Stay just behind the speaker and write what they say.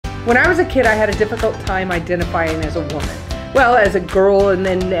When I was a kid, I had a difficult time identifying as a woman. Well, as a girl and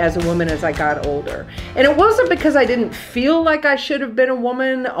then as a woman as I got older. And it wasn't because I didn't feel like I should have been a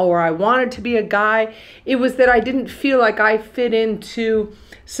woman or I wanted to be a guy. It was that I didn't feel like I fit into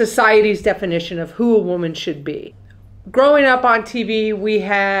society's definition of who a woman should be. Growing up on TV, we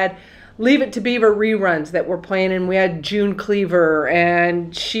had Leave It to Beaver reruns that were playing, and we had June Cleaver,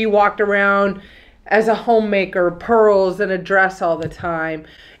 and she walked around as a homemaker, pearls and a dress all the time.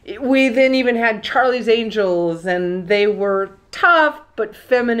 We then even had Charlie's Angels, and they were tough but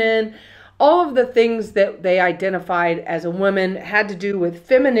feminine. All of the things that they identified as a woman had to do with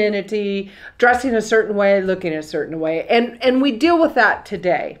femininity, dressing a certain way, looking a certain way. And we deal with that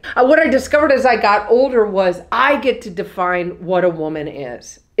today. What I discovered as I got older was I get to define what a woman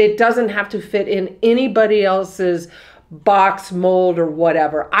is. It doesn't have to fit in anybody else's box, mold, or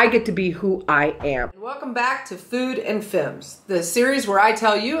whatever. I get to be who I am. Welcome back to Food and Femmes, the series where I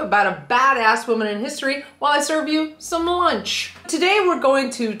tell you about a badass woman in history while I serve you some lunch. Today we're going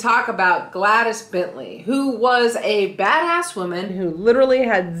to talk about Gladys Bentley, who was a badass woman who literally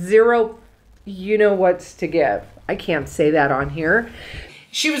had zero you-know-whats to give. I can't say that on here.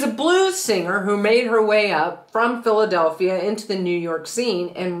 She was a blues singer who made her way up from Philadelphia into the New York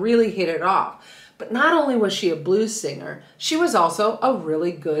scene and really hit it off. But not only was she a blues singer, she was also a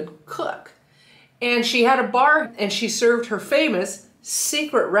really good cook. And she had a bar and she served her famous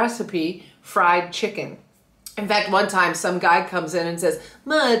secret recipe fried chicken. In fact, one time some guy comes in and says,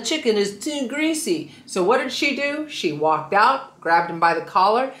 "My chicken is too greasy." So what did she do? She walked out, grabbed him by the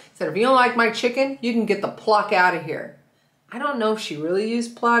collar, said, "If you don't like my chicken, you can get the pluck out of here." I don't know if she really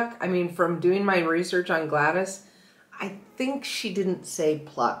used pluck. I mean, from doing my research on Gladys, I think she didn't say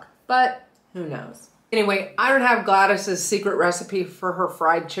pluck, but who knows? Anyway, I don't have Gladys's secret recipe for her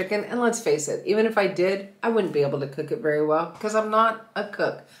fried chicken, and let's face it, even if I did, I wouldn't be able to cook it very well because I'm not a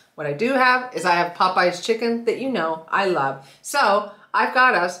cook. What I do have is I have Popeye's chicken that you know I love. So I've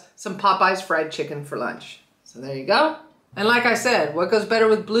got us some Popeye's fried chicken for lunch. So there you go. And like I said, what goes better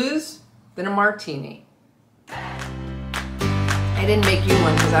with blues than a martini? I didn't make you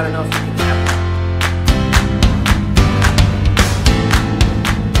one because I don't know if you can have one.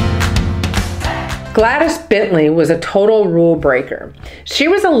 Gladys Bentley was a total rule breaker. She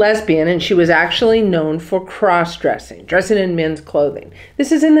was a lesbian and she was actually known for cross-dressing, dressing in men's clothing.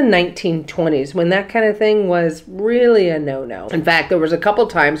 This is in the 1920s when that kind of thing was really a no-no. In fact, there was a couple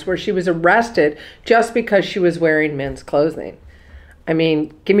times where she was arrested just because she was wearing men's clothing. I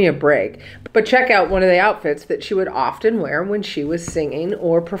mean, give me a break. But check out one of the outfits that she would often wear when she was singing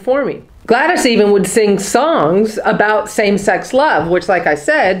or performing. Gladys even would sing songs about same-sex love, which, like I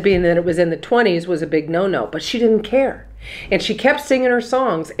said, being that it was in the 20s, was a big no-no. But she didn't care. And she kept singing her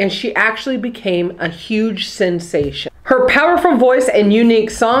songs, and she actually became a huge sensation. Her powerful voice and unique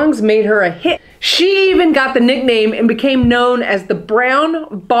songs made her a hit. She even got the nickname and became known as the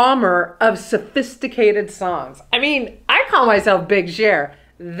Brown Bomber of sophisticated songs. I mean, I call myself Big Shar.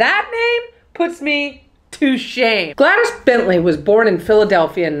 That name puts me to shame. Gladys Bentley was born in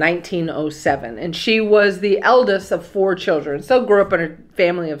Philadelphia in 1907, and she was the eldest of 4 children, so grew up in a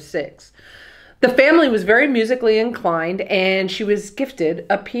family of 6. The family was very musically inclined, and she was gifted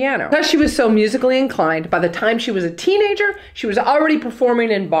a piano. Because she was so musically inclined, by the time she was a teenager, she was already performing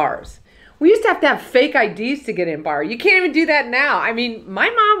in bars. We used to have fake IDs to get in bar. You can't even do that now. I mean, my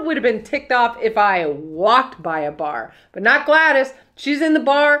mom would have been ticked off if I walked by a bar, but not Gladys. She's in the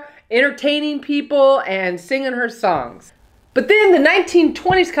bar, entertaining people and singing her songs. But then the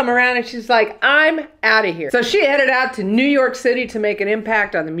 1920s come around and she's like, I'm out of here. So she headed out to New York City to make an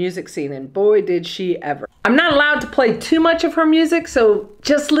impact on the music scene, and boy did she ever. I'm not allowed to play too much of her music, so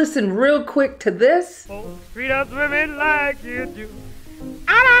just listen real quick to this. Treat us women like you do.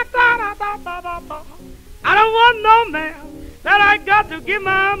 I don't want no man that I got to give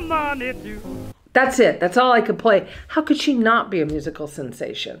my money to. That's it. That's all I could play. How could she not be a musical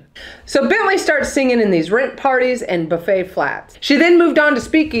sensation? So Bentley starts singing in these rent parties and buffet flats. She then moved on to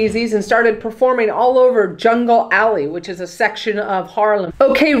speakeasies and started performing all over Jungle Alley, which is a section of Harlem.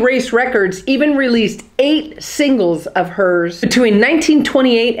 OK Race Records even released 8 singles of hers between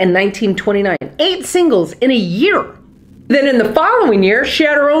 1928 and 1929. 8 singles in a year. Then in the following year, she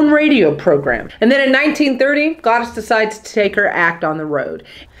had her own radio program. And then in 1930, Gladys decides to take her act on the road.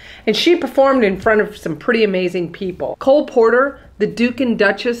 And she performed in front of some pretty amazing people. Cole Porter, the Duke and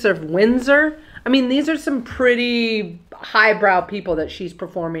Duchess of Windsor. I mean, these are some pretty highbrow people that she's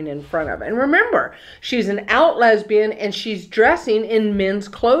performing in front of. And remember, she's an out lesbian and she's dressing in men's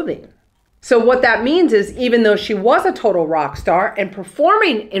clothing. So what that means is, even though she was a total rock star and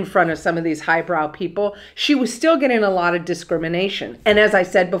performing in front of some of these highbrow people, she was still getting a lot of discrimination. And as I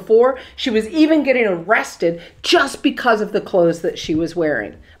said before, she was even getting arrested just because of the clothes that she was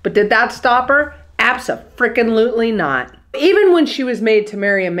wearing. But did that stop her? Abso-frickin-lutely not. Even when she was made to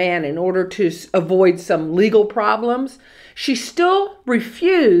marry a man in order to avoid some legal problems, she still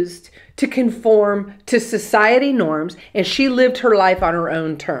refused to conform to society norms, and she lived her life on her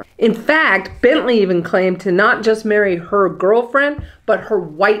own terms. In fact, Bentley even claimed to not just marry her girlfriend, but her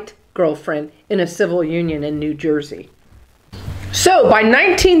white girlfriend in a civil union in New Jersey. So by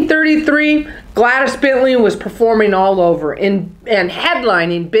 1933, Gladys Bentley was performing all over and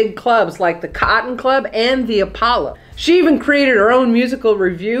headlining big clubs like the Cotton Club and the Apollo. She even created her own musical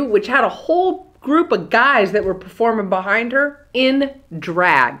revue, which had a whole group of guys that were performing behind her in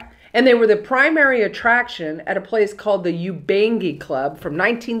drag. And they were the primary attraction at a place called the Ubangi Club from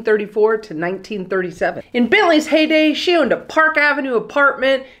 1934 to 1937. In Bentley's heyday, she owned a Park Avenue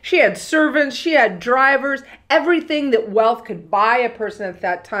apartment, she had servants, she had drivers, everything that wealth could buy a person at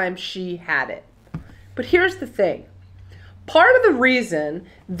that time, she had it. But here's the thing. Part of the reason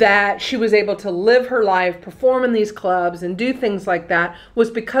that she was able to live her life, perform in these clubs and do things like that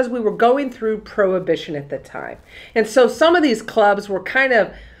was because we were going through Prohibition at the time. And so some of these clubs were kind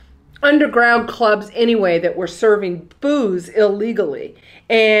of underground clubs anyway that were serving booze illegally.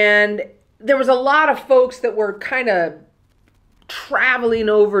 And there was a lot of folks that were kind of traveling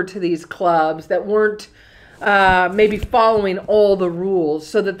over to these clubs that weren't maybe following all the rules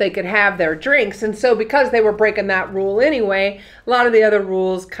so that they could have their drinks. And so because they were breaking that rule anyway, a lot of the other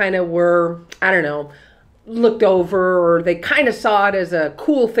rules kind of were, I don't know, looked over, or they kind of saw it as a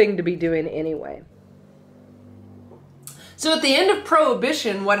cool thing to be doing anyway. So at the end of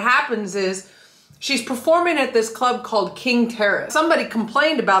Prohibition, what happens is she's performing at this club called King Terrace. Somebody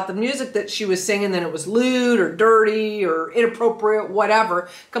complained about the music that she was singing, that it was lewd or dirty or inappropriate, whatever,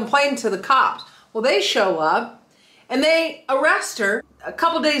 complained to the cops. Well, they show up and they arrest her. A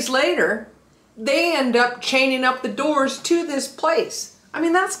couple days later, they end up chaining up the doors to this place. I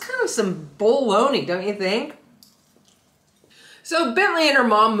mean, that's kind of some baloney, don't you think? So Bentley and her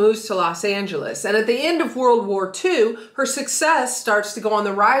mom moves to Los Angeles, and at the end of World War II, her success starts to go on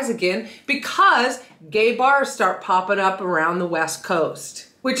the rise again because gay bars start popping up around the West Coast,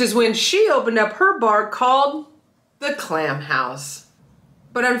 which is when she opened up her bar called the Clam House.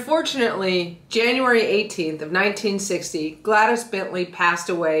 But unfortunately, January 18th of 1960, Gladys Bentley passed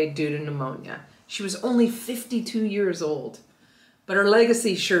away due to pneumonia. She was only 52 years old. But her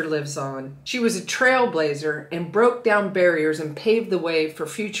legacy sure lives on. She was a trailblazer and broke down barriers and paved the way for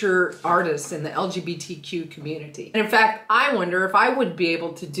future artists in the LGBTQ community. And in fact, I wonder if I would be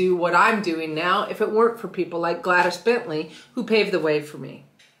able to do what I'm doing now if it weren't for people like Gladys Bentley, who paved the way for me.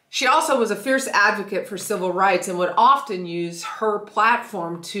 She also was a fierce advocate for civil rights and would often use her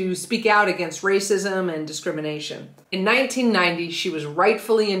platform to speak out against racism and discrimination. In 1990, she was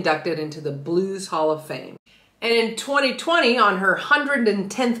rightfully inducted into the Blues Hall of Fame. And in 2020, on her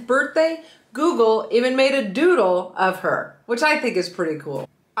 110th birthday, Google even made a doodle of her, which I think is pretty cool.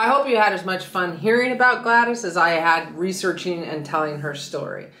 I hope you had as much fun hearing about Gladys as I had researching and telling her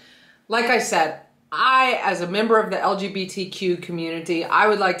story. Like I said, as a member of the LGBTQ community, I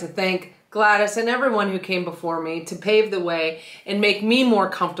would like to thank Gladys and everyone who came before me to pave the way and make me more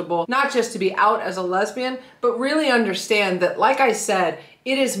comfortable, not just to be out as a lesbian, but really understand that, like I said,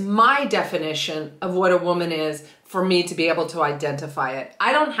 it is my definition of what a woman is for me to be able to identify it.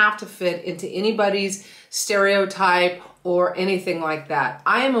 I don't have to fit into anybody's stereotype or anything like that.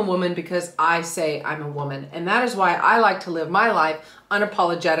 I am a woman because I say I'm a woman, and that is why I like to live my life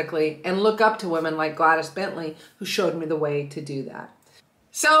unapologetically and look up to women like Gladys Bentley, who showed me the way to do that.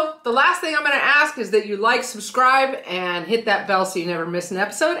 So the last thing I'm going to ask is that you like, subscribe, and hit that bell so you never miss an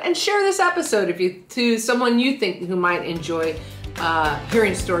episode, and share this episode to someone you think who might enjoy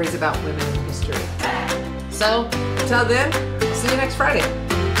hearing stories about women in history. So until then, I'll see you next Friday.